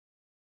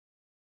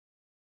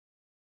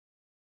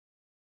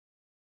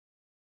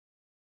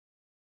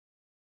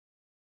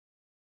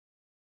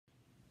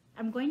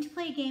I'm going to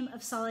play a game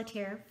of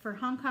Solitaire for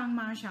Hong Kong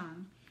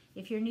Mahjong.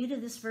 If you're new to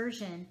this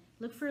version,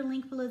 look for a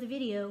link below the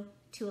video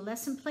to a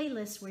lesson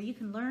playlist where you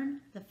can learn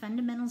the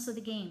fundamentals of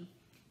the game.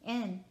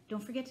 And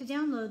don't forget to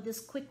download this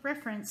quick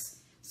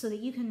reference so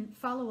that you can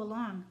follow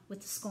along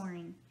with the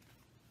scoring.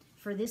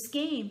 For this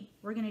game,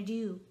 we're going to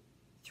do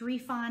 3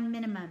 fawn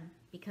minimum,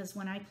 because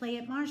when I play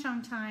at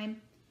Mahjong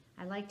time,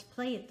 I like to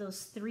play at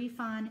those 3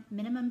 fawn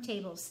minimum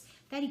tables.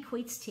 That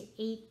equates to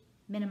 8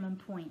 minimum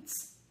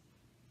points.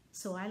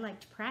 So I like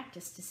to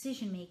practice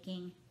decision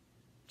making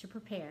to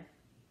prepare.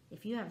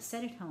 If you have a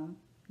set at home,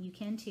 you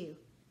can too.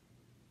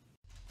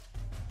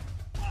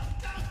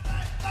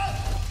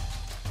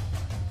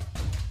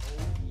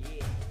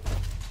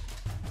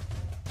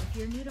 If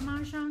you're new to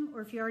Mahjong,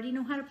 or if you already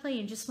know how to play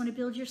and just want to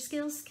build your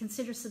skills,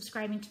 consider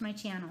subscribing to my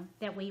channel.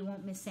 That way you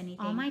won't miss anything.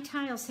 All my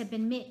tiles have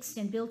been mixed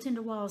and built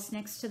into walls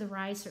next to the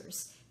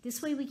risers.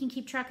 This way we can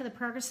keep track of the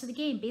progress of the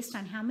game based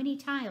on how many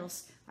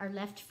tiles are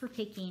left for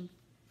picking.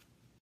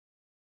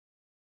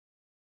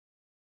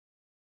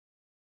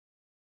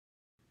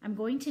 I'm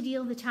going to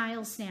deal the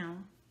tiles now.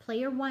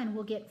 Player 1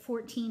 will get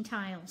 14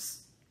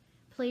 tiles.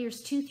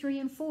 Players 2, 3,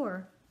 and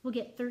 4 will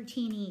get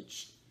 13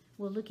 each.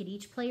 We'll look at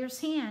each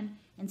player's hand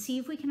and see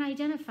if we can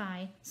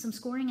identify some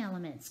scoring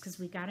elements, because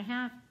we've got to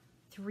have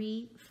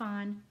 3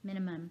 fawn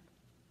minimum.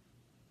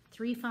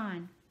 3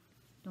 fawn.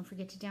 Don't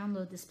forget to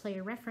download this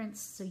player reference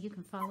so you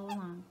can follow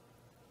along.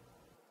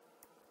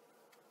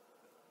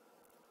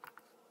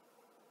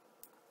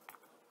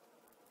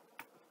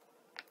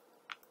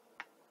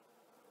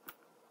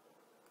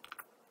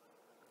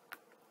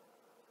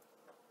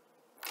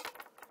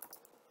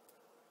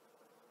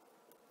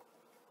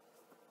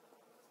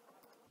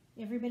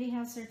 Everybody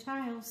has their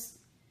tiles.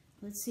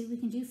 Let's see what we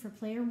can do for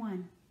player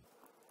 1.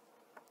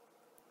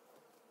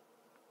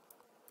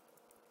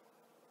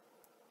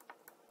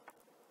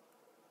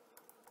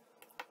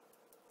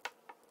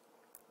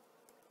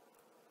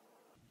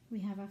 We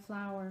have a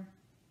flower,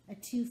 a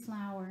 2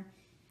 flower.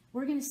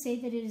 We're going to say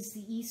that it is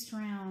the east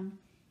round,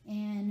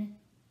 and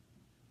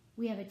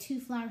we have a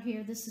 2 flower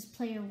here. This is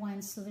player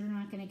 1, so they're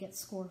not going to get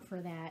scored for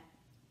that,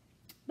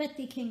 but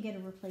they can get a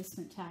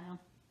replacement tile.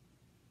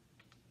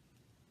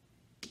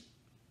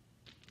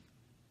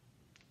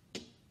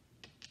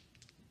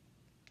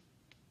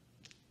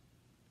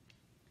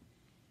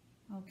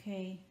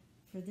 Okay,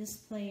 for this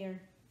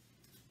player,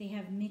 they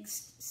have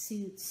mixed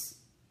suits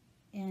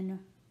in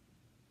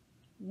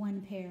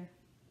 1 pair.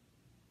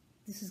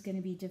 This is going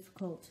to be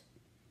difficult.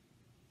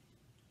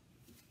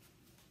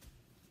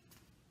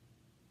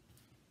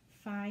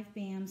 5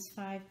 bams,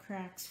 5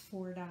 cracks,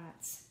 4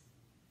 dots.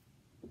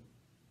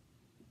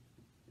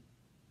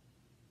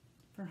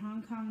 For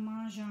Hong Kong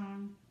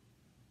Mahjong,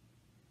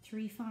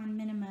 3 fawn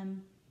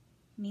minimum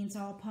means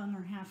all pung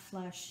or half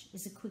flush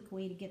is a quick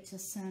way to get to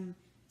some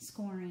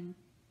scoring.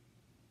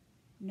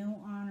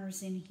 No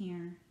honors in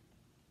here.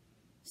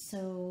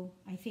 So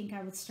I think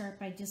I would start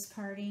by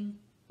discarding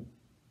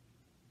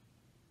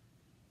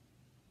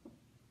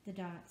the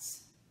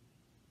dots.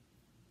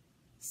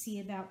 See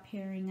about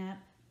pairing up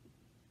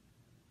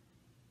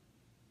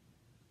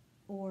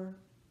or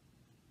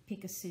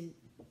pick a suit.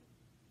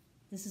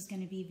 This is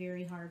going to be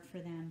very hard for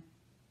them.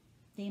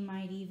 They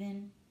might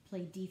even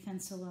play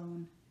defense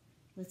alone.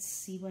 Let's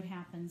see what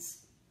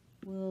happens.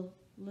 We'll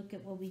look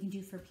at what we can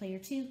do for player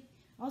 2,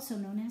 also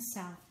known as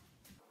South.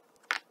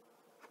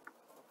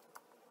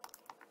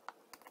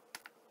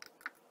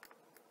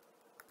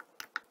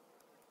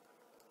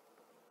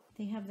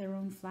 They have their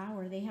own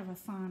flower. They have a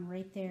fawn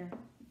right there.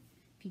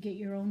 If you get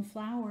your own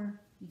flower,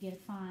 you get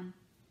a fawn.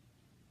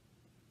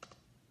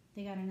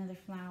 They got another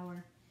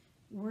flower.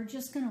 We're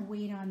just going to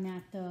wait on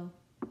that though,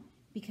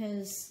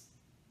 because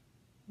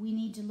we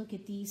need to look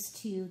at these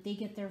 2. They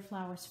get their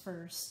flowers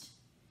first.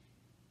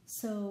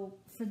 So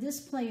for this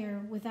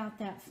player without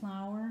that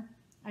flower,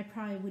 I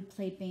probably would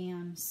play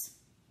bams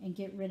and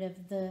get rid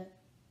of the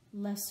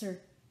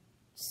lesser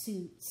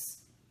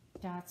suits,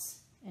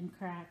 dots and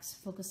cracks.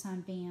 Focus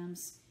on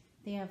bams.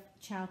 They have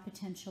child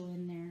potential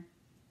in there.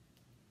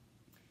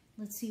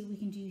 Let's see what we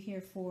can do here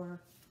for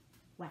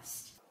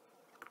West.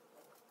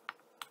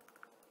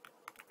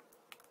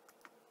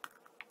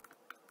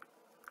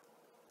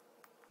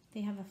 They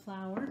have a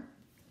flower.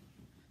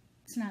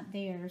 It's not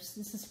theirs.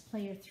 This is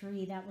player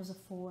 3. That was a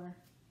 4.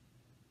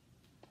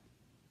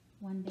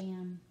 1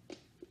 bam.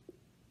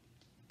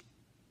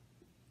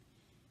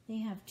 They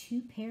have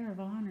 2 pair of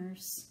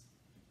honors,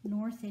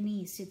 north and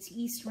east. It's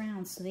east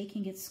round, so they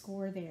can get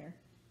score there.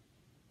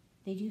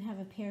 They do have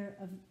a pair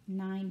of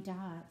 9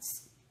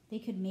 dots. They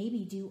could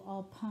maybe do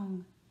all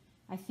pung.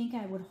 I think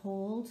I would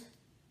hold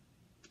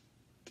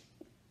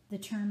the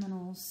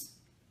terminals,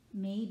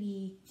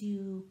 maybe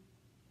do,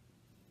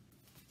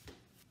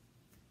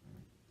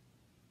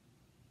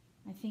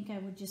 I think I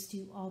would just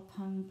do all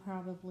pung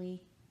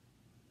probably.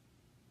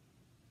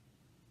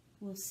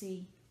 We'll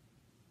see.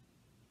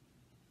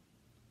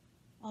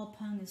 All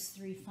pung is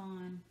 3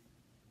 fawn.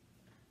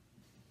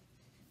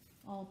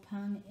 All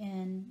pung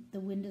in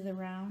the wind of the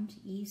round,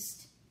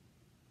 east,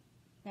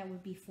 that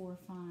would be 4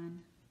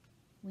 fawn.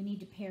 We need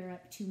to pair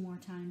up 2 more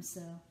times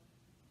though.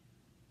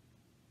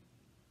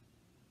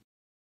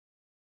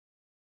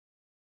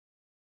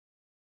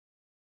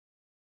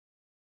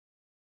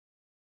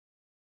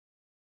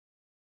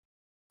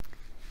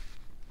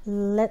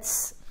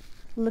 Let's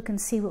look and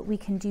see what we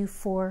can do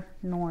for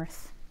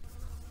north.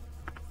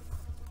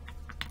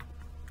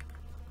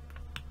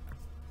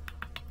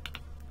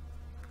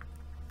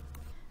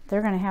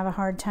 They're going to have a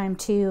hard time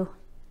too.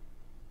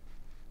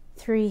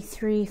 3,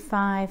 3,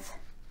 5,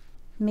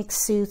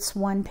 mixed suits,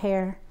 1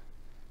 pair.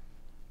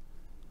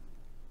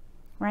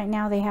 Right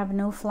now they have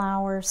no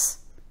flowers.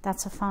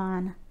 That's a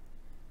fawn.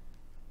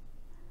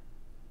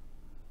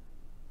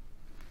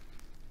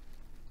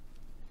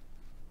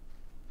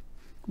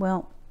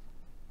 Well,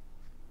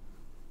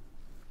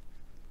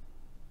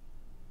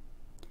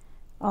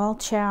 all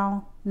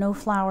chow, no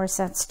flowers,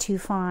 that's 2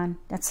 fawn.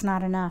 That's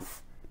not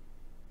enough.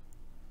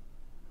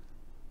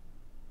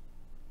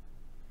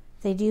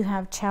 They do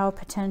have chow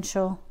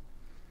potential.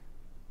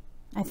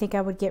 I think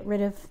I would get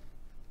rid of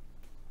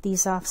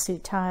these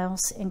offsuit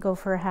tiles and go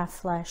for a half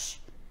flush.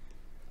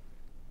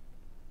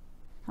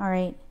 All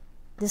right,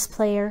 this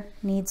player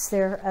needs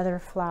their other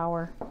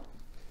flower.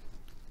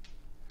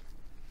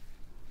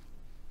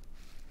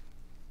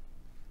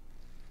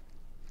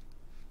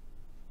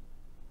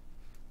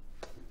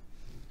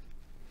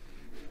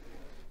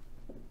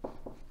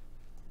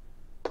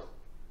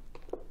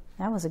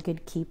 That was a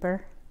good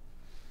keeper.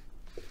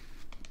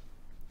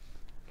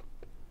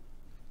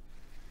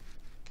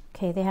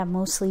 Okay, they have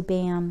mostly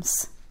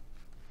BAMs.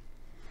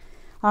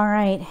 All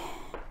right,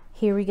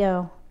 here we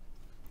go.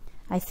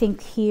 I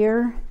think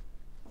here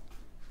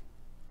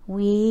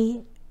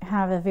we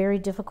have a very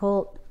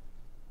difficult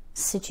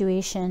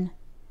situation.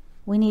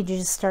 We need to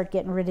just start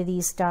getting rid of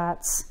these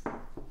dots.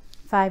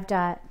 5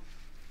 dot.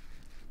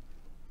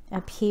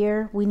 Up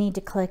here, we need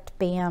to collect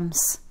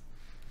BAMs.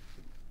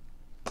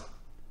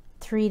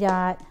 3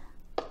 dot.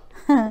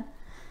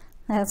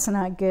 That's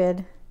not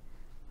good.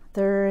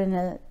 They're in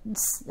a,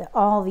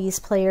 all these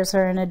players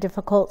are in a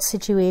difficult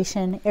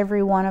situation,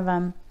 every one of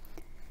them.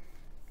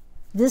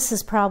 This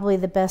is probably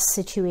the best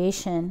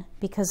situation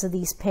because of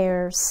these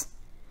pairs.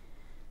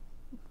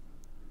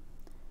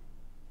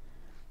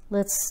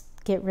 Let's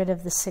get rid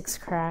of the 6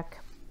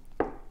 crack.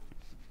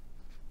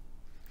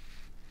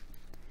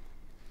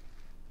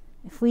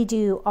 If we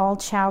do all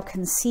chow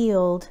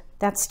concealed,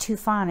 that's 2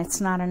 fawn, it's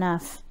not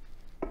enough.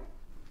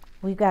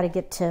 We've got to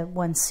get to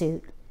 1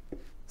 suit.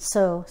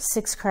 So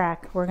 6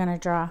 crack, we're gonna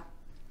draw.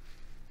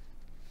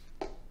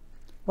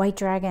 White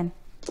dragon.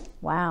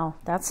 Wow,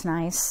 that's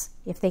nice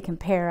if they can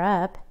pair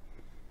up.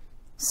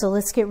 So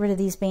let's get rid of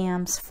these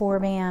BAMs. 4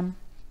 BAM.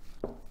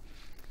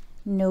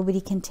 Nobody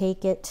can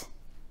take it.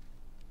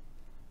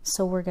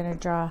 So we're gonna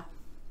draw.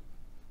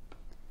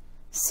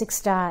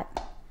 6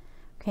 dot.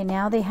 Okay,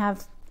 now they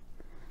have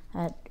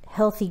a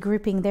healthy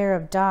grouping there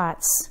of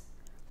dots.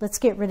 Let's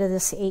get rid of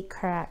this 8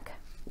 crack.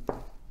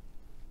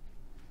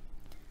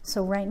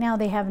 So right now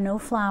they have no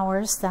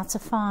flowers. That's a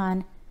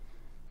fawn.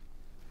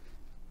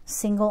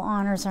 Single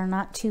honors are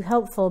not too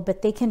helpful,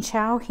 but they can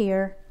chow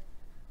here.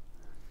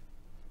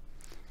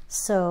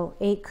 So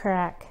 8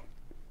 crack.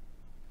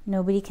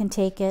 Nobody can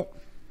take it.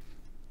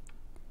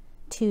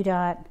 2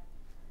 dot.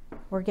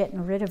 We're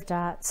getting rid of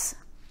dots.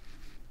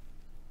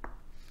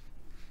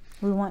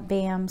 We want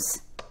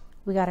BAMs.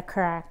 We got a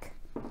crack.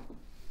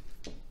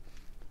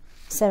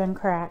 7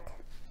 crack.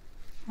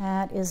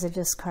 That is a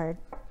discard.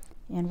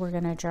 And we're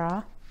going to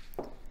draw.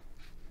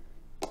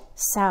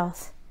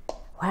 South.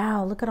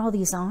 Wow, look at all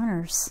these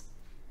honors.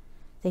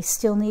 They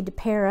still need to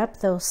pair up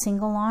though.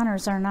 Single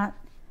honors are not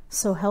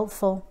so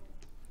helpful.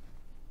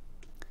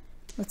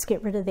 Let's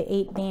get rid of the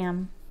 8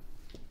 BAM.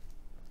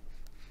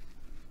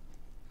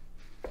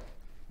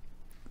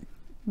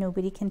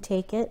 Nobody can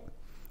take it.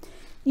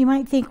 You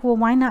might think, well,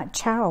 why not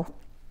chow?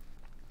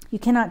 You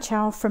cannot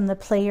chow from the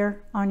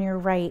player on your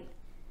right.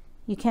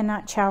 You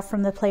cannot chow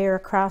from the player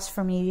across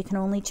from you. You can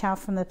only chow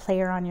from the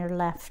player on your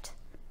left.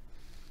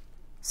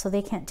 So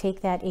they can't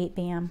take that 8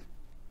 BAM.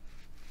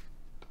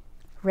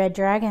 Red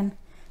dragon.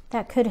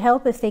 That could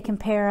help if they can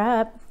pair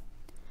up.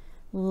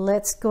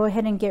 Let's go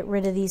ahead and get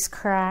rid of these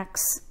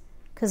cracks.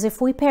 Because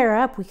if we pair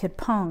up, we could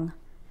pung.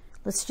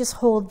 Let's just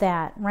hold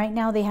that. Right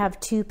now they have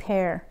 2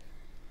 pair.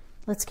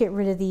 Let's get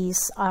rid of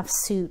these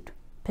offsuit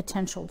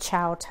potential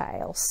chow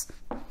tiles.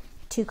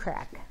 2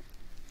 crack.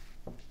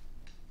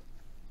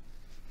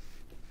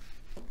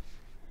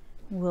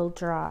 We'll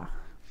draw.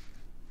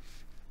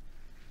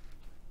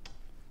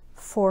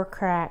 4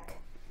 crack.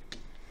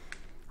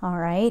 All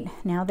right,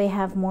 now they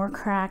have more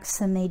cracks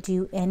than they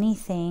do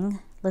anything.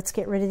 Let's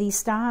get rid of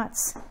these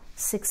dots.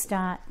 6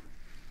 dot.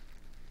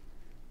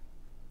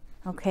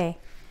 Okay.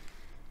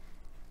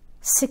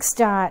 6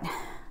 dot.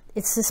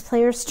 It's this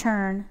player's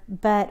turn,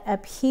 but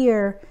up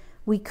here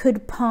we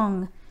could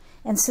pung.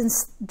 And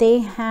since they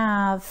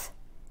have,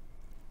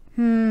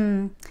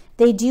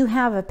 they do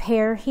have a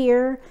pair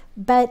here,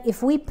 but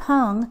if we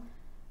pung,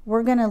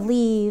 we're gonna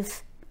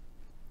leave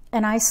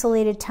an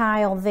isolated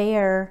tile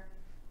there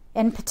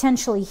and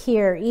potentially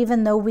here,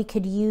 even though we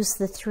could use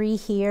the 3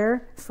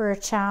 here for a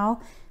chow,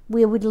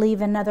 we would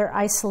leave another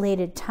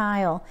isolated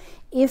tile.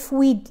 If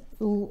we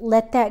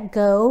let that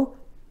go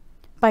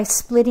by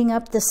splitting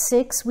up the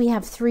 6, we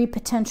have 3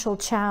 potential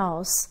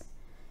chows.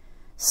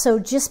 So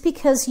just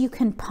because you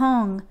can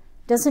pung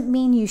doesn't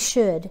mean you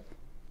should.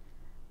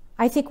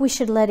 I think we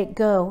should let it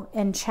go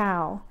and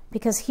chow,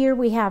 because here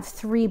we have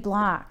 3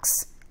 blocks.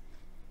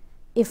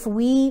 If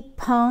we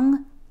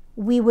pung,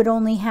 we would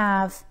only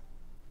have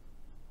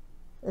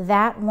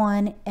that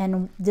one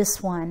and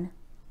this one.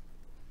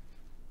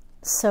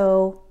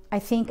 So I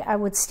think I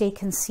would stay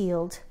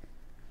concealed.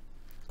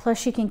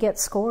 Plus you can get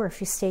score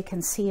if you stay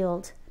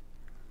concealed.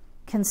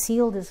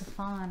 Concealed is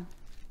fun.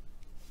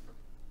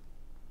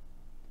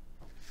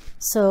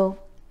 So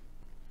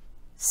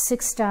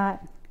 6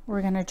 dot,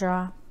 we're going to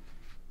draw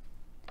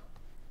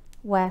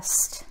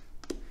west.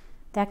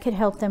 That could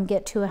help them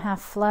get to a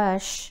half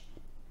flush.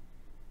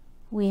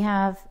 We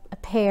have a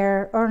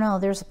pair, or no,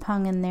 there's a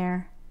pung in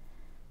there.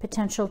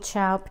 Potential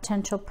chow,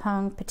 potential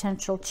pung,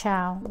 potential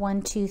chow.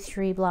 1, 2,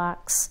 3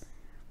 blocks.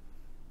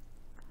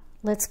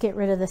 Let's get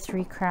rid of the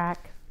 3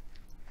 crack.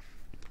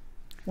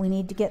 We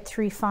need to get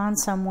 3 fawn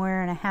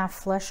somewhere, and a half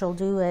flush will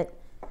do it.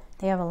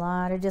 They have a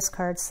lot of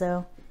discards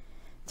though.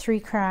 3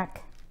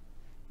 crack.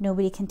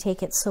 Nobody can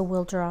take it, so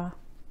we'll draw.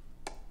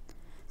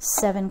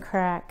 7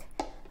 crack.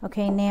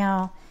 Okay,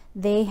 now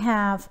they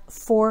have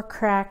 4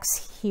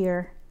 cracks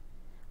here.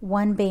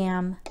 1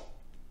 bam.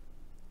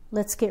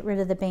 Let's get rid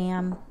of the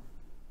bam.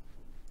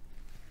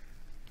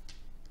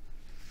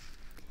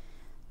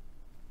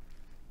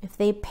 If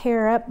they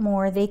pair up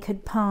more, they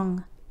could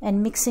pung,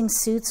 and mixing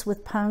suits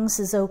with pungs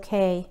is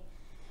okay.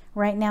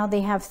 Right now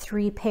they have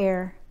 3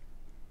 pair.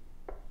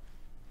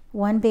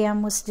 1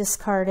 bam was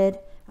discarded.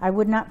 I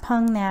would not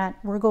pung that.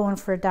 We're going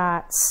for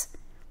dots.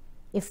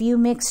 If you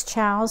mix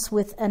chows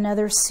with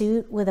another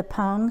suit with a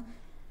pung,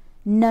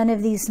 none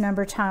of these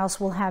number tiles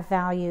will have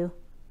value.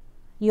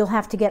 You'll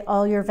have to get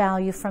all your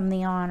value from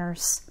the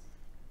honors.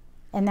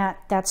 And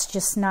that's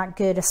just not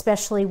good,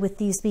 especially with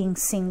these being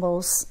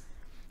singles.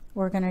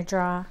 We're going to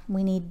draw.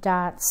 We need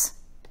dots.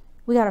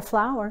 We got a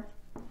flower.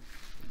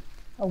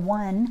 A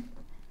 1.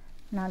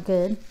 Not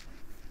good.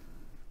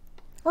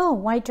 Oh,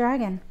 white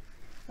dragon.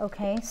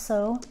 Okay,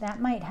 so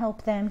that might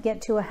help them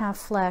get to a half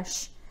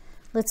flush.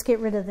 Let's get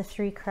rid of the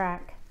 3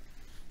 crack.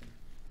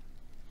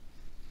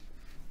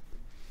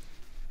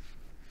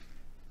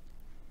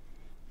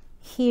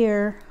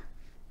 Here,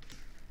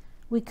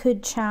 we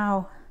could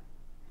chow.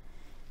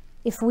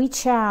 If we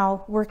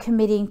chow, we're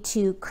committing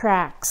to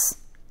cracks.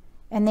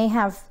 And they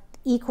have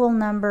equal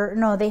number,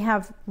 no, they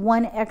have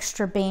 1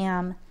 extra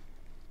bam.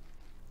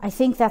 I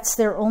think that's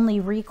their only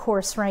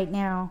recourse right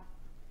now.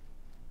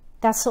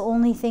 That's the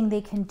only thing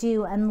they can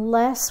do,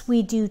 unless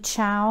we do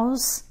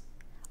chows,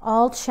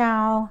 all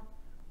chow.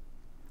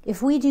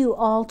 If we do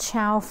all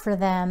chow for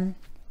them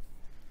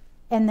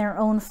and their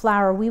own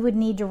flower, we would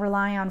need to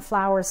rely on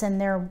flowers, and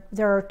there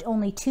are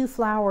only 2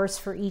 flowers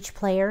for each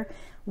player.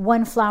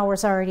 1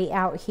 flower's already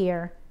out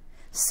here,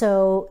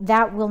 so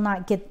that will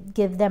not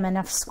give them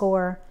enough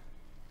score.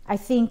 I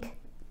think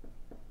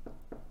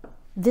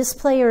this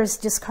player is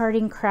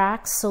discarding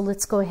cracks, so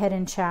let's go ahead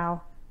and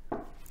chow.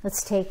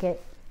 Let's take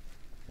it,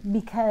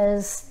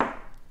 because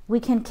we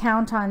can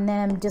count on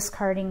them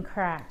discarding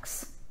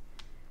cracks.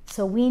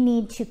 So we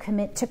need to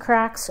commit to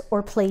cracks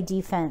or play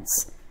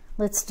defense.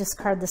 Let's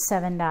discard the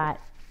 7 dot.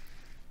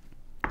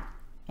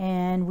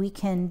 And we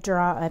can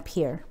draw up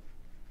here.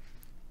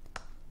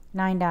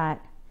 9 dot.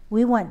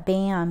 We want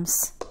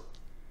bams.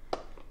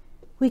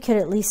 We could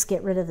at least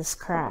get rid of this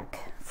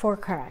crack. 4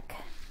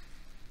 crack.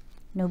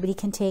 Nobody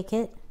can take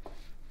it.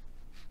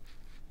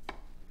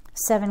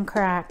 7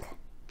 crack.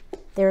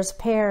 There's a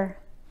pair.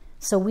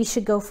 So we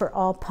should go for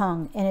all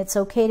pung. And it's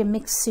okay to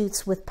mix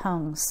suits with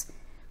pungs.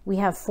 We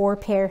have 4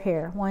 pair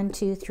here. 1,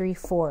 2, 3,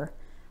 4.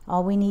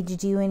 All we need to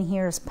do in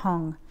here is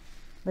pung.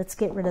 Let's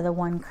get rid of the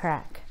 1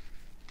 crack.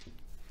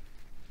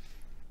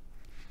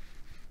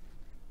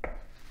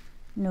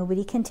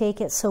 Nobody can take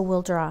it, so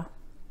we'll draw.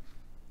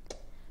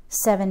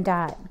 7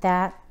 dot.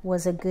 That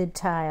was a good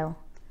tile.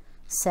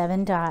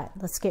 7 dot.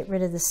 Let's get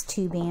rid of this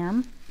 2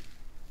 bam.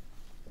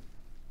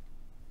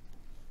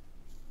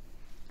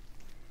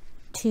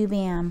 2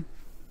 bam.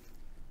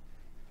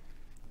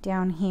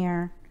 Down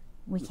here.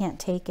 We can't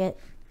take it.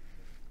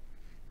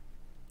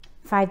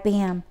 5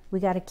 bam. We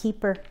got a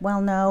keeper.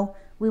 Well, no.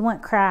 We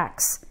want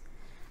cracks.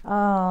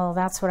 Oh,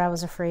 that's what I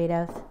was afraid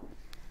of.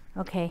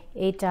 Okay,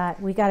 8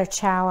 dot. We got a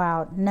chow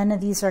out. None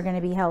of these are going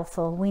to be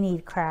helpful. We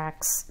need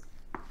cracks.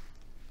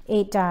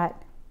 8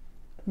 dot.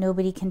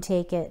 Nobody can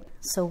take it,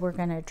 so we're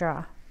going to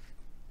draw.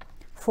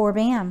 4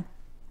 bam.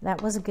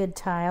 That was a good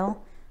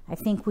tile. I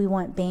think we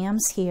want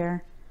bams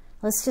here.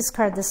 Let's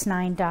discard this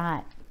 9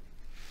 dot.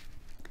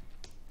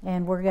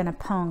 And we're going to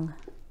pung.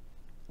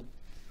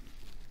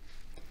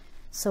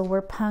 So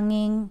we're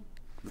punging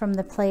from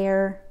the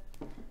player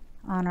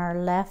on our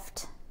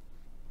left.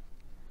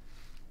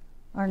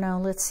 Or no,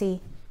 let's see.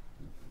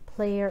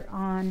 Player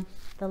on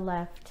the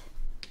left.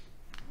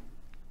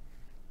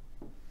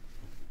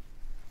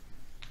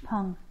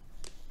 pung.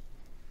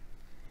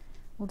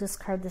 We'll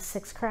discard the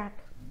 6 crack.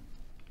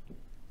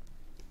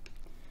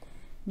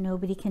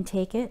 Nobody can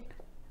take it,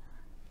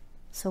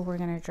 so we're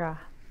going to draw.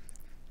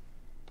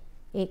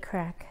 8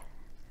 crack.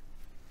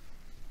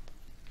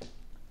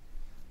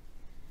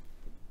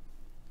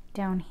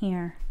 Down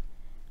here,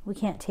 we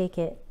can't take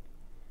it.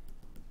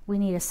 We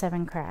need a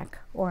 7 crack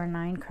or a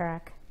 9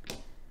 crack.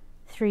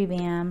 3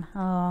 bam. Oh,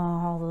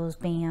 all those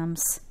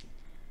bams.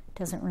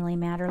 Doesn't really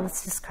matter.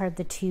 Let's discard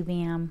the 2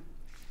 bam.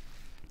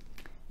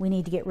 We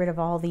need to get rid of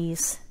all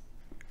these.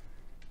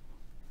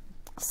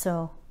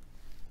 So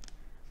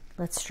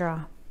let's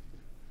draw.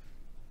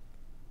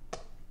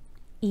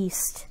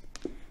 East.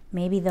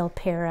 Maybe they'll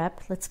pair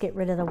up. Let's get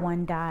rid of the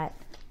 1 dot.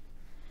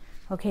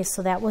 Okay,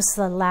 so that was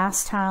the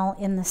last tile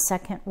in the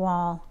second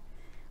wall.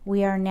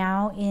 We are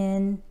now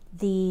in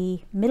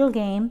the middle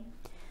game,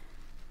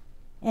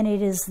 and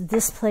it is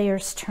this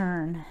player's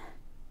turn.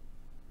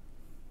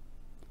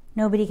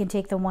 Nobody can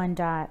take the 1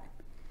 dot.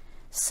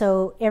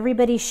 So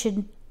everybody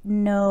should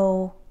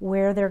know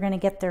where they're going to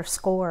get their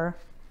score.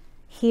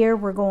 Here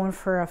we're going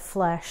for a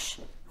flush.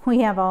 We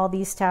have all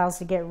these tiles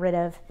to get rid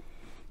of.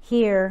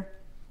 Here,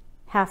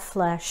 half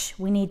flush.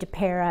 We need to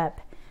pair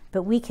up,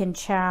 but we can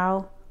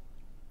chow,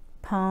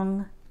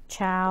 pung,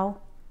 chow,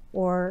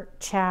 or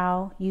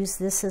chow. Use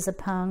this as a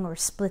pung or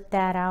split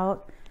that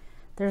out.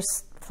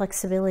 There's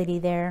flexibility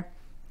there.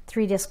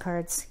 3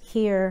 discards.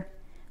 Here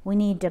we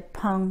need to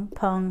pung,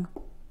 pung,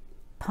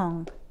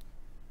 pung.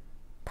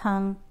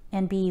 Pung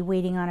and be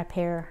waiting on a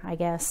pair, I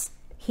guess.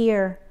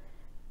 Here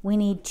we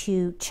need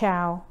to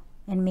chow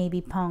and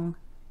maybe pung,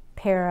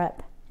 pair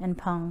up and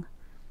pung.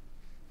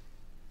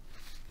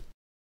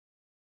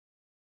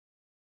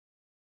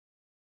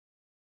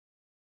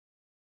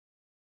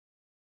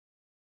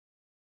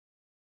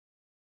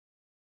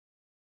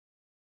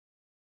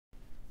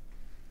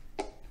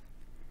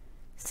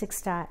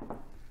 Six dot.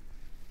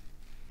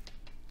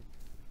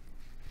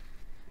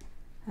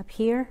 Up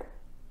here,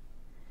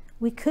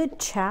 we could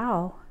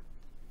chow.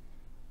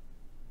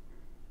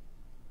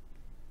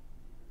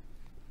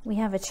 We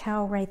have a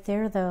chow right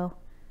there though.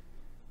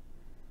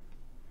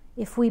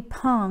 If we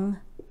pung,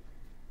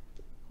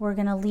 we're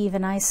going to leave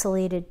an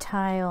isolated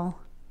tile.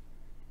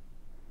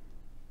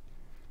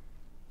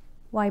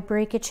 Why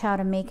break a chow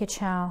to make a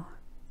chow?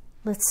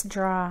 Let's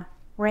draw.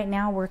 Right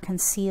now we're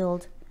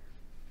concealed.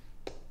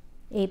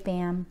 8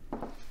 bam.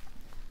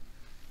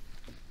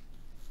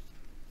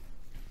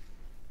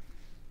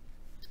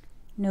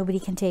 Nobody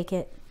can take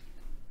it.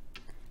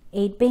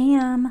 8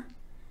 bam.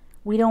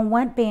 We don't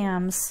want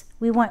bams.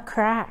 We want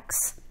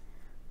cracks.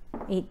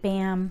 8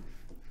 bam.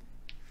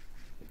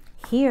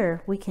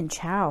 Here we can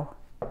chow.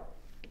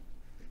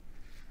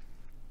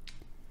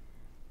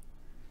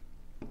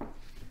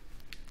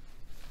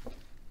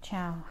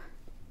 Chow.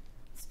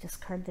 Let's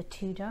discard the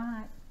 2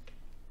 dot.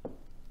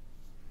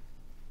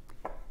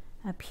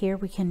 Up here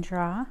we can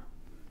draw.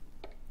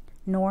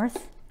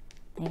 North,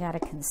 they got a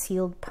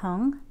concealed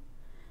pung.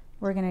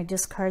 We're going to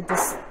discard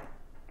this.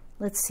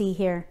 Let's see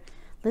here.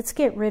 Let's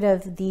get rid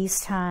of these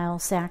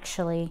tiles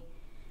actually.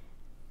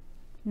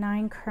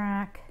 9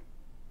 crack.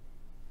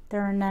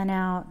 There are none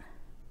out.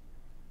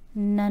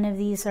 None of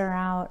these are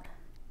out.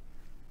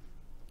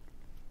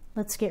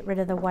 Let's get rid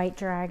of the white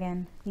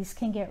dragon. These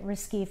can get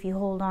risky if you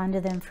hold on to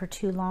them for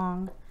too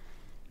long.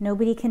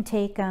 Nobody can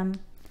take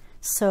them.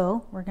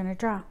 So we're going to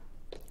draw.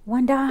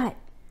 1 dot.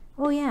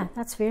 Oh yeah,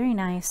 that's very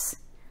nice.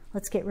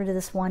 Let's get rid of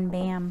this 1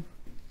 bam.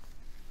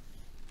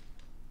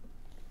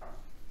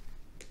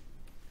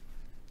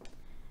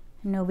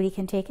 Nobody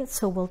can take it,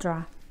 so we'll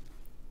draw.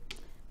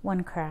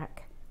 1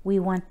 crack. We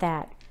want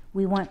that.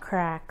 We want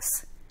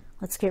cracks.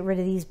 Let's get rid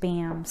of these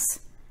bams.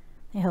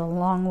 They have a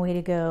long way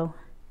to go.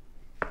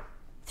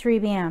 3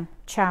 bam.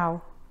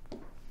 Chow.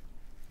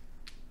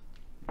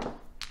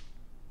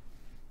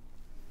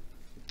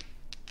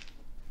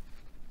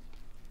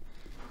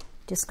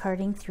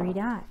 Discarding 3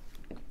 dot.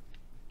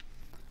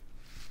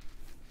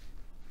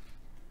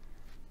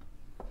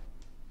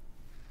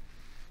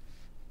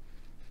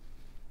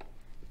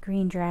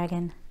 Green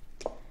dragon.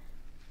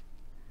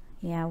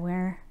 Yeah,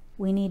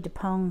 we need to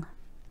pung.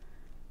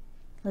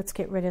 Let's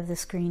get rid of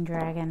this green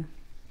dragon.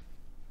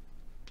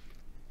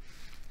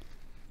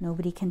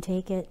 Nobody can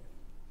take it.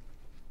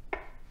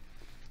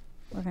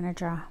 We're gonna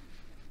draw.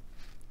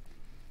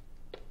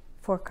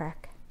 4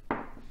 crack.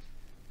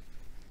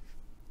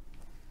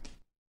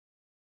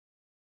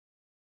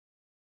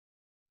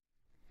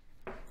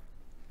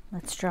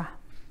 Let's draw.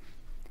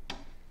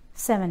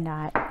 7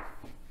 dot.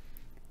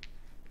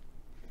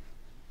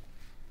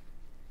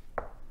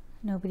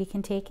 Nobody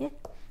can take it,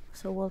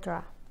 so we'll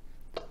draw.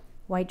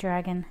 White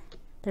dragon.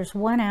 There's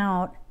 1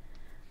 out.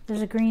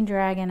 There's a green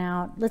dragon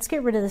out. Let's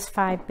get rid of this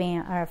 5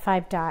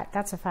 dot.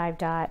 That's a 5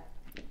 dot.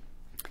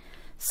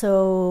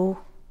 So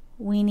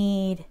we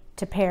need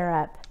to pair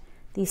up.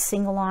 These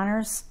single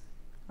honors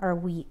are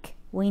weak.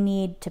 We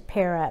need to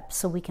pair up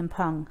so we can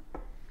pung.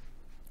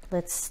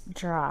 Let's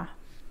draw.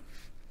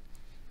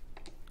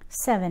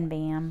 7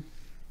 bam.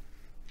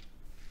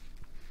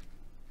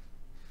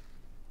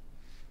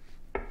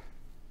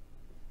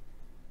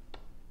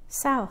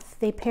 South.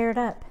 They paired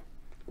up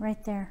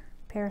right there.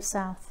 Pair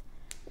south.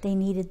 They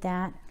needed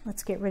that.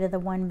 Let's get rid of the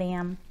one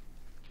bam.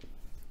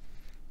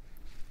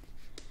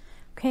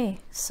 Okay,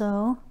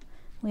 so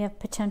we have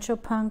potential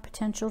pung,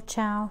 potential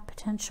chow,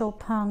 potential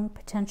pung,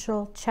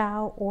 potential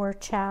chow or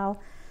chow,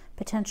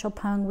 potential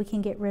pung. We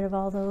can get rid of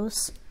all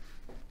those.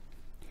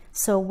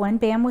 So one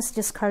bam was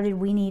discarded.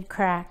 We need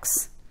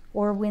cracks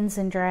or winds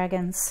and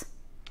dragons.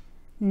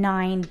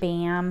 9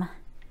 bam.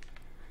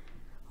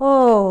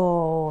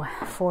 Oh,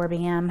 4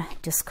 bam.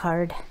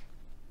 Discard.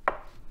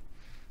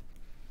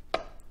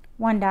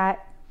 1 dot.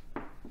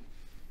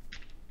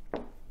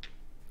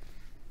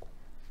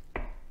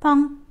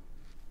 Pung.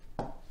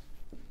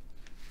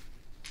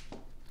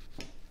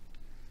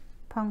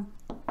 Pung.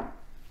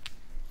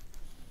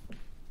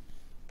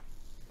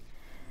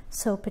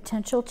 So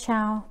potential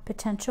chow,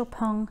 potential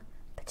pung,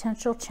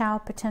 potential chow,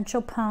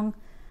 potential pung.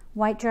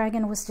 White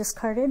dragon was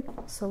discarded,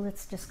 so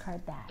let's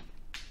discard that.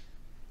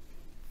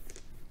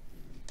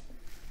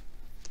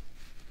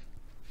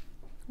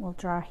 We'll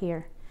draw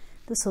here.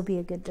 This will be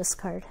a good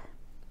discard.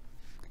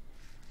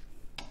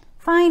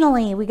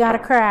 Finally, we got a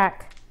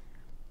crack.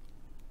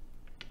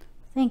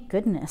 Thank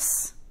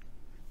goodness.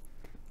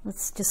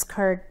 Let's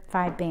discard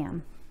 5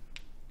 bam.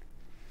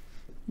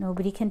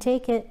 Nobody can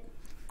take it.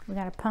 We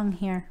got a pung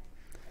here.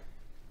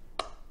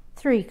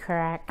 3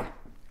 crack.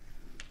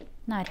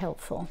 Not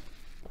helpful.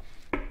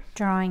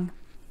 Drawing.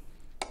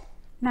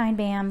 9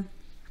 bam.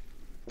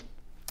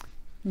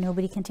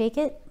 Nobody can take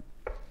it.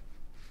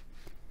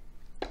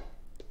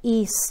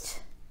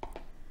 East.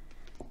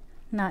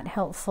 Not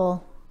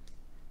helpful.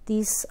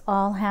 These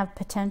all have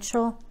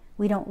potential.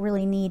 We don't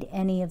really need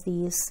any of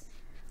these.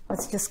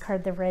 Let's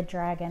discard the red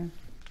dragon.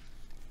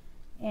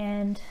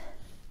 And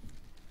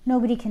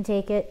nobody can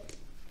take it.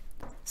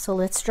 So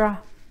let's draw.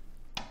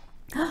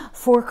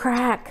 4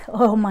 crack.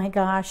 Oh my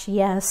gosh,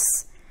 yes.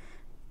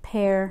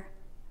 Pair,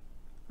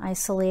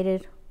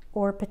 isolated,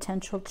 or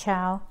potential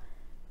chow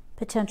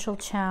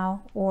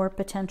or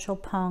potential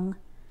pung.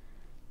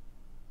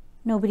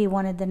 Nobody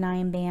wanted the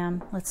 9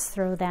 bam. Let's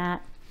throw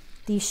that.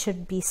 These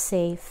should be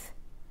safe.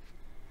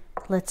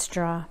 Let's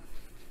draw.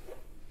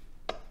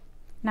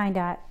 9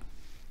 dot.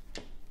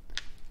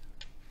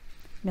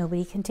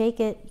 Nobody can take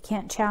it. You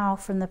can't chow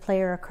from the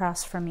player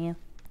across from you.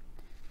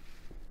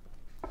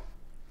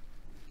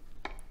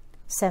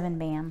 7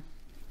 bam.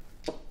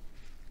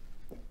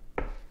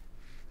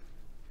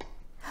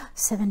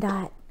 7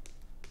 dot.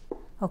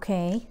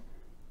 Okay.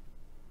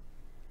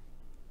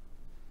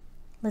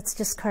 Let's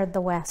discard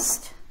the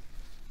west.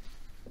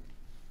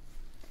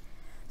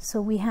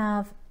 So we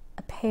have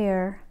a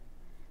pair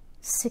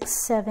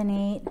 6, 7,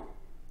 8,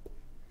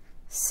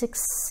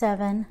 6,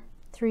 7,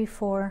 3,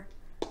 4.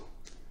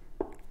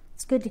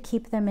 It's good to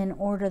keep them in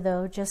order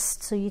though,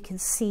 just so you can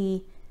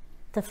see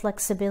the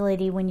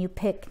flexibility when you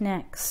pick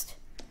next.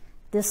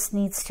 This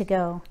needs to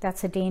go.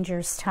 That's a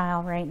dangerous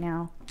tile right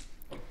now.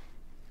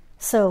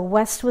 So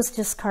west was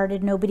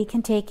discarded. Nobody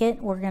can take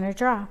it. We're going to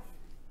draw.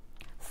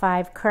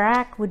 5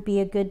 crack would be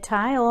a good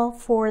tile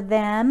for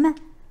them.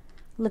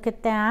 Look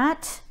at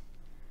that.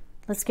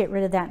 Let's get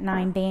rid of that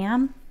 9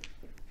 bam.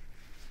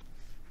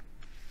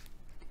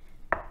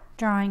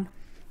 Drawing.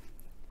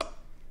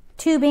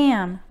 2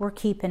 bam. We're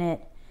keeping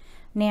it.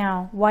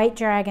 Now, white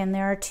dragon,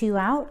 there are 2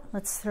 out.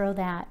 Let's throw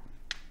that.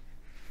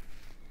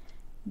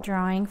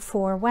 Drawing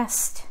for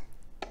west.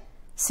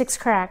 6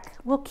 crack.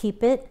 We'll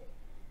keep it.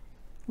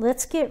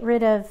 Let's get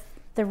rid of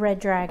the red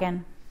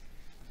dragon.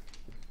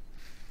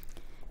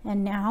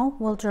 And now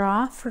we'll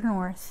draw for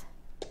north.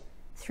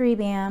 3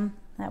 bam.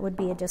 That would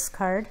be a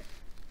discard.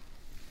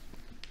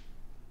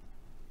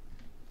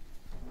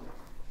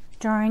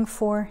 Drawing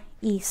for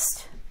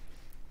east.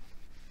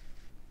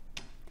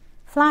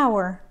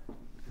 Flower.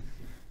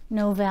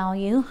 No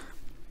value.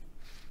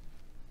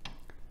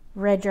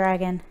 Red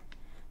dragon.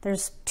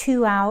 There's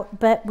 2 out,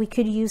 but we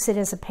could use it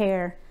as a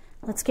pair.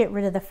 Let's get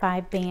rid of the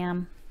 5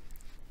 bam.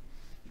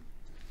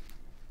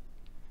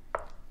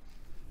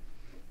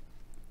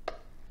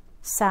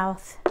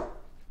 South.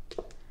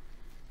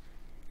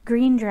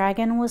 Green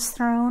dragon was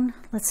thrown.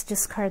 Let's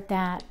discard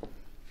that.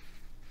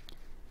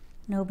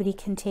 Nobody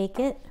can take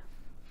it.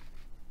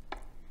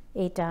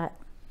 8 dot.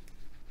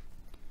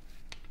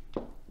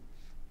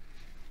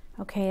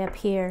 Okay, up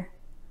here,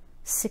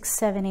 6,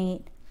 7,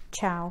 8,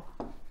 chow.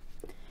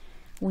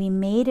 We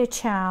made a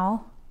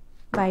chow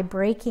by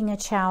breaking a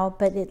chow,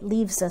 but it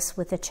leaves us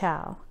with a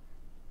chow.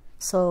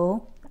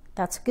 So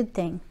that's a good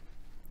thing.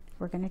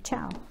 We're going to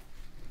chow.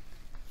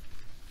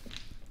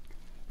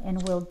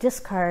 And we'll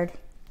discard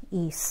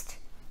east.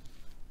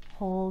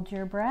 Hold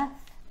your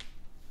breath.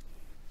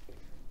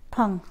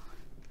 Pung.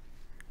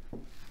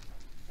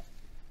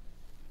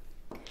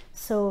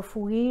 So if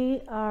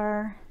we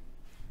are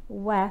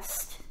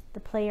west, the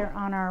player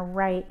on our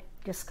right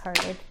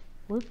discarded.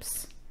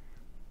 Whoops.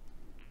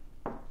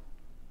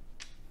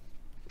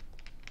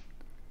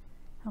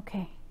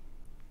 Okay.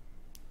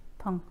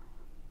 Pung.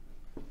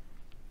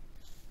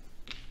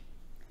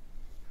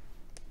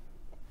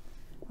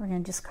 We're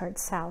going to discard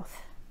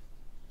south.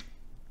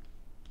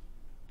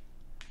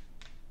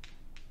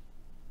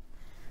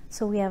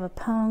 So we have a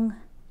pung.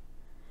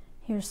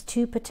 Here's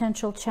two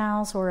potential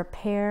chows or a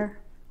pair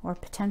or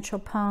potential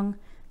pung.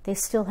 They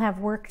still have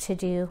work to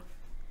do.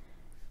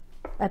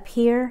 Up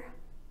here,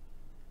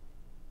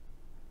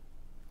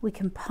 we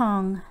can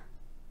pung.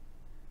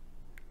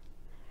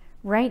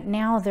 Right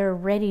now they're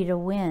ready to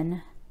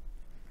win.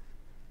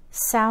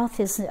 South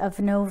is of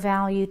no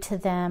value to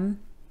them.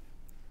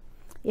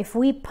 If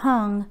we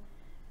pung,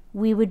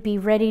 we would be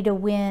ready to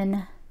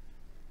win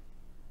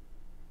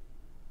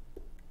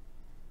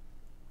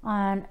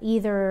on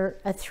either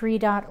a 3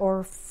 dot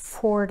or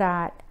 4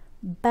 dot.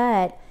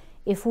 But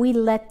if we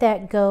let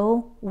that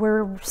go,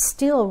 we're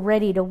still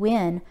ready to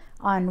win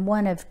on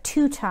one of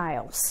two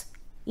tiles,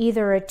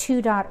 either a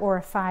 2 dot or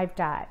a 5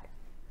 dot.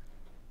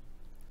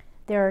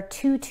 There are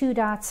two 2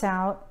 dots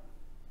out,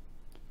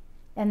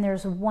 and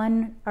there's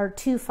one or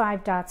two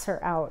 5 dots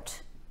are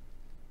out.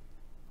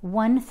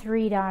 One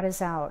 3 dot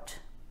is out.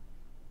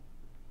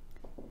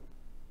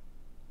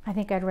 I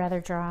think I'd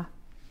rather draw.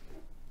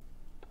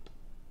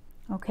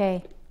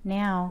 Okay,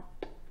 now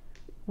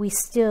we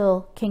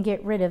still can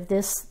get rid of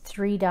this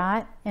 3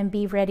 dot and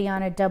be ready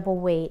on a double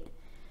weight.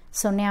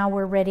 So now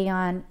we're ready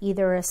on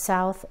either a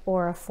south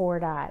or a 4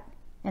 dot,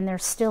 and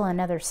there's still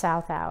another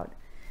south out.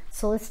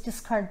 So let's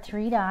discard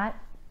 3 dot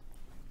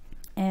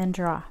and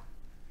draw.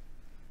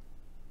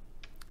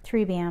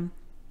 3 bam.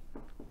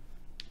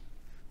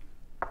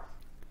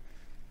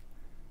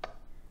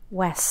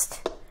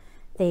 West,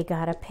 they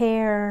got a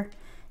pair.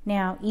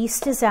 Now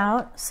east is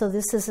out, so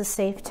this is a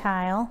safe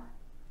tile.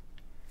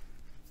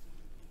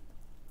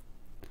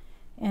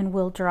 And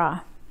we'll draw.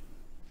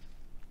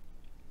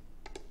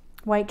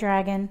 White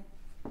dragon,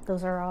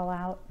 those are all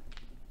out.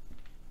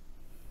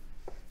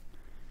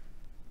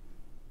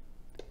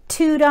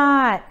 2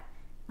 dot.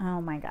 Oh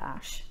my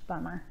gosh,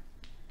 bummer.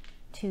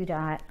 2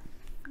 dot.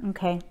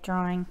 Okay,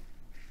 drawing.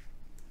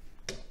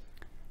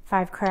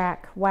 5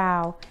 crack.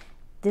 Wow,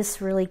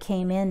 this really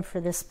came in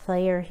for this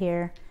player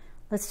here.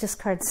 Let's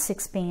discard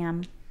 6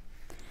 bam.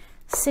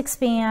 6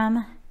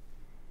 bam.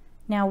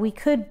 Now we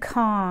could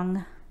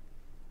Kong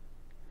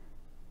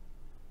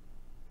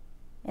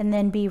and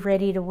then be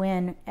ready to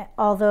win.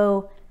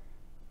 Although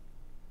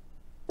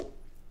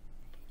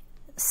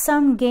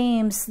some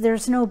games,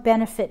 there's no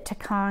benefit to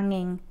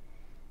Konging.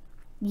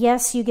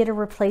 Yes, you get a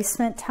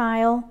replacement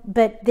tile,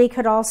 but they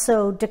could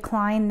also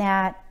decline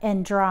that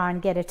and draw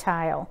and get a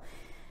tile.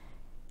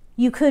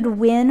 You could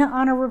win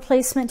on a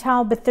replacement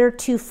tile, but they're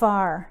too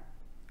far.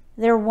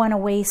 They're 1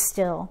 away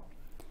still.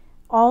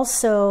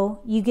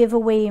 Also, you give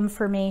away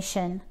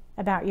information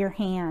about your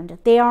hand.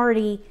 They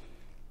already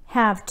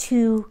have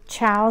 2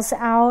 chows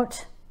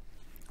out.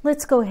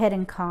 Let's go ahead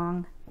and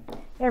Kong.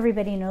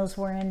 Everybody knows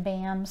we're in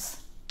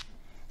bams.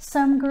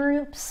 Some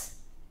groups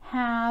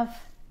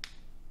have,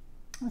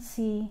 let's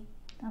see,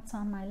 that's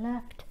on my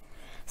left.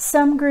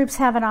 Some groups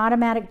have an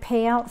automatic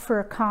payout for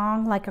a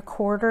Kong, like a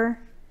quarter.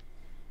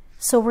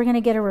 So we're going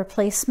to get a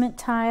replacement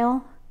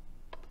tile.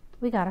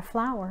 We got a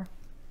flower.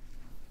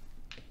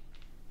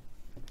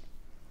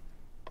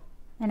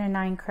 And a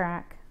 9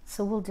 crack.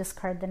 So we'll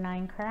discard the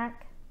 9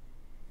 crack.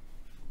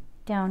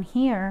 Down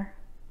here,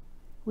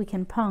 we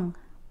can pung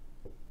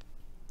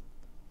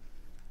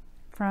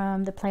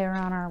from the player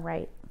on our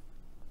right.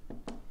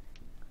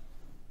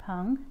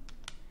 Pung.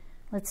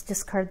 Let's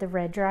discard the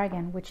red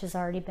dragon, which has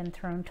already been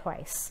thrown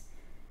twice.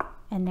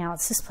 And now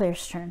it's this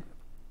player's turn.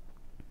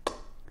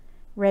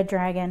 Red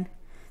dragon.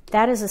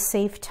 That is a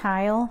safe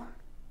tile.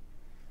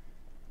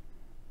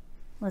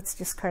 Let's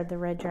discard the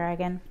red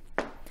dragon.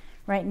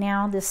 Right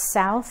now, this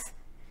south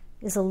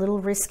is a little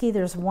risky.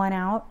 There's 1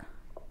 out.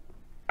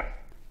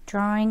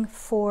 Drawing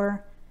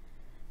for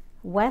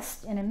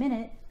west in a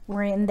minute.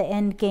 We're in the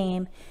end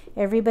game.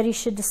 Everybody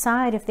should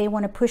decide if they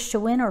want to push to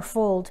win or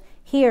fold.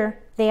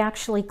 Here, they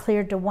actually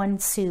cleared to 1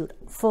 suit,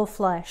 full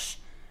flush.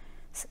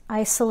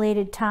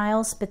 Isolated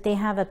tiles, but they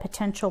have a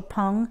potential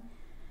pung.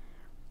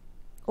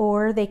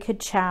 Or they could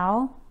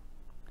chow.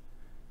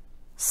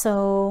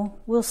 So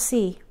we'll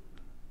see.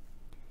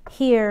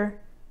 Here,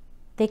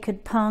 they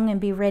could pung and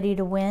be ready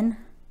to win.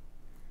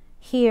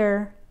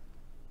 Here,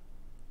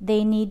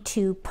 they need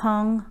to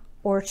pung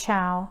or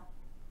chow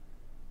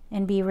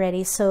and be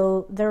ready.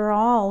 So they're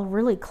all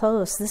really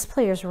close. This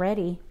player's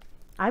ready.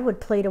 I would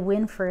play to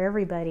win for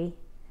everybody.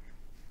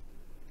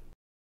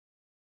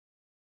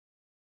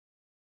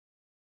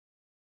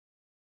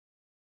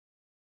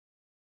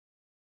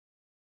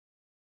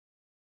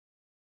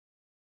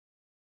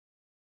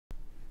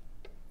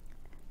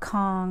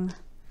 Kong.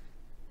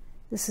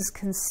 This is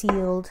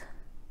concealed.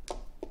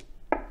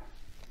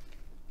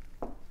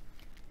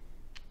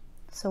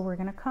 So we're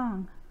going to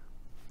Kong.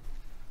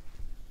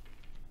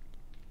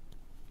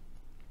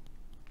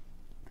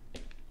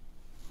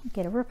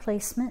 Get a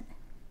replacement.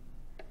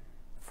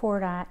 4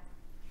 dot.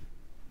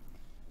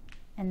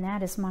 And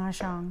that is Mah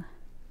Jongg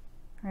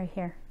right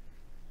here.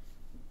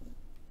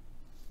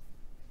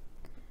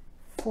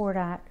 4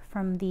 dot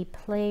from the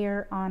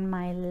player on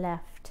my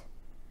left.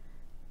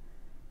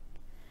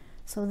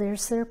 So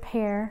there's their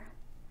pair.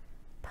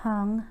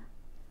 Pung,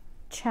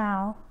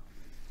 chow.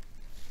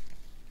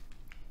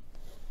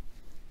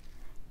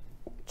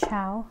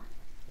 chow,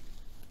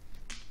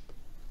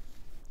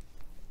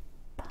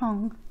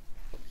 pung,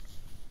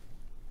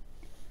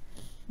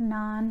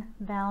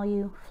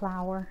 non-value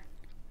flower.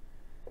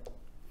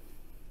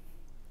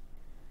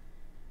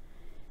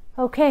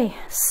 Okay,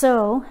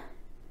 so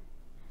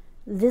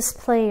this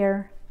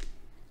player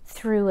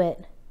threw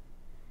it,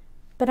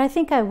 but I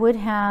think I would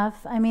have,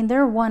 I mean,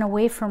 they're one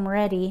away from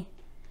ready.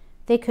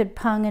 They could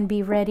pung and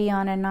be ready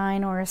on a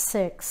 9 or a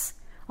 6.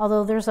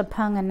 Although there's a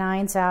pung of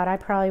 9s out, I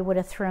probably would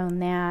have thrown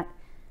that.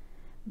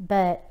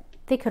 But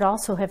they could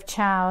also have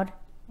chowed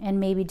and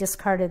maybe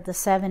discarded the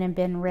 7 and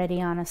been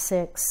ready on a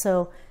 6.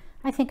 So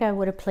I think I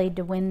would have played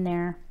to win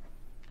there.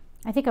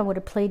 I think I would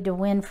have played to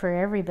win for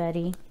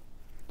everybody.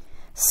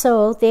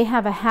 So they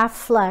have a half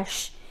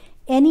flush.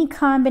 Any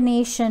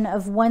combination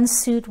of one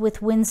suit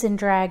with winds and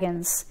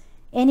dragons,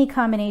 any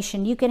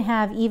combination, you can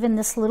have even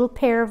this little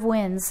pair of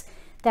winds,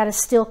 that is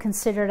still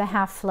considered a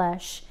half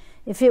flush.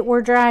 If it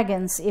were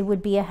dragons, it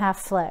would be a half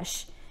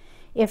flush.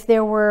 If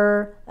there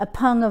were a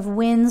pung of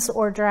winds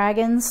or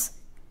dragons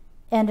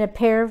and a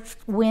pair of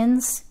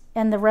winds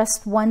and the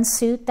rest one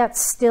suit,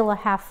 that's still a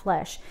half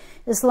flush.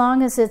 As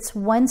long as it's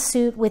one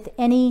suit with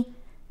any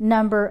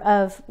number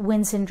of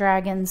winds and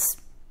dragons,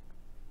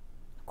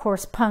 of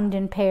course, punged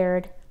and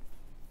paired,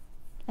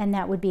 and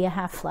that would be a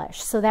half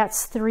flush. So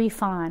that's 3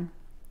 fawn.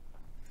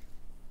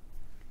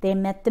 They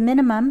met the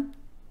minimum.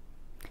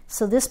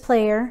 So this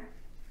player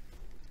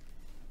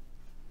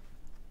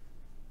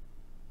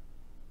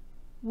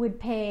would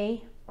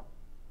pay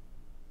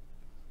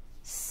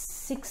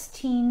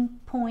 16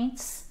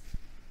 points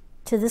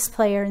to this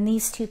player, and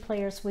these two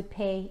players would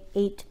pay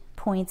 8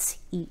 points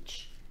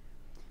each.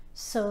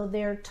 So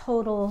their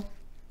total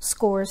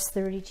score is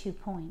 32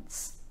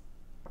 points.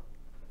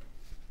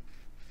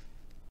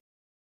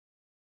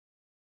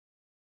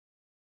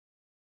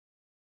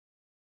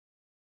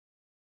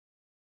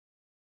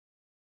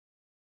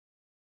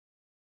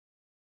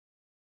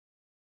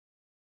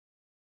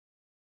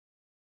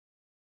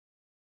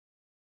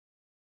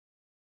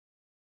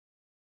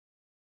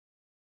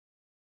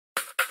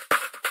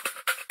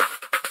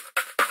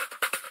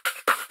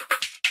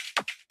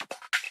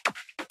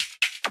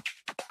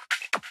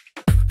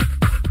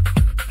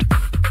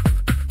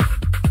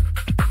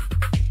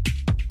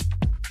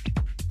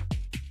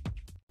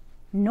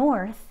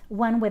 North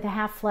won with a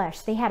half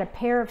flush. They had a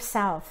pair of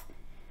south.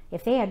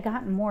 If they had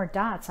gotten more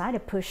dots, I'd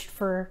have pushed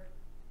for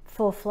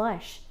full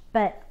flush,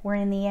 but we're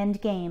in the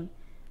end game.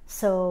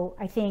 So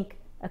I think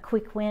a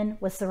quick win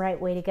was the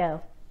right way to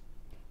go.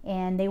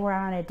 And they were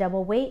on a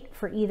double weight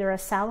for either a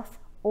south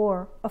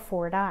or a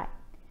 4 dot.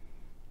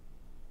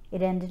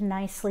 It ended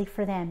nicely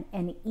for them.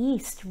 And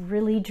East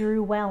really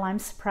drew well. I'm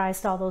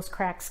surprised all those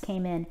cracks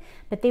came in,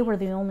 but they were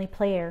the only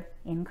player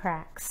in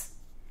cracks.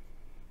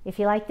 If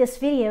you like this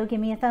video, give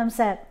me a thumbs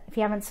up. If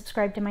you haven't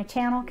subscribed to my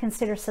channel,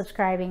 consider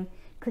subscribing.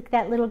 Click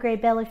that little gray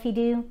bell if you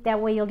do.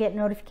 That way you'll get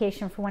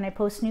notification for when I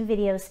post new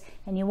videos,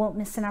 and you won't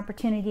miss an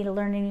opportunity to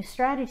learn a new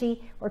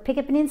strategy or pick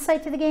up an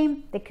insight to the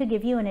game that could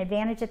give you an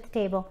advantage at the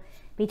table.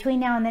 Between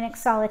now and the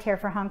next Solitaire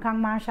for Hong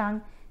Kong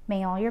Mahjong,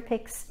 may all your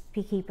picks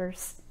be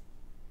keepers.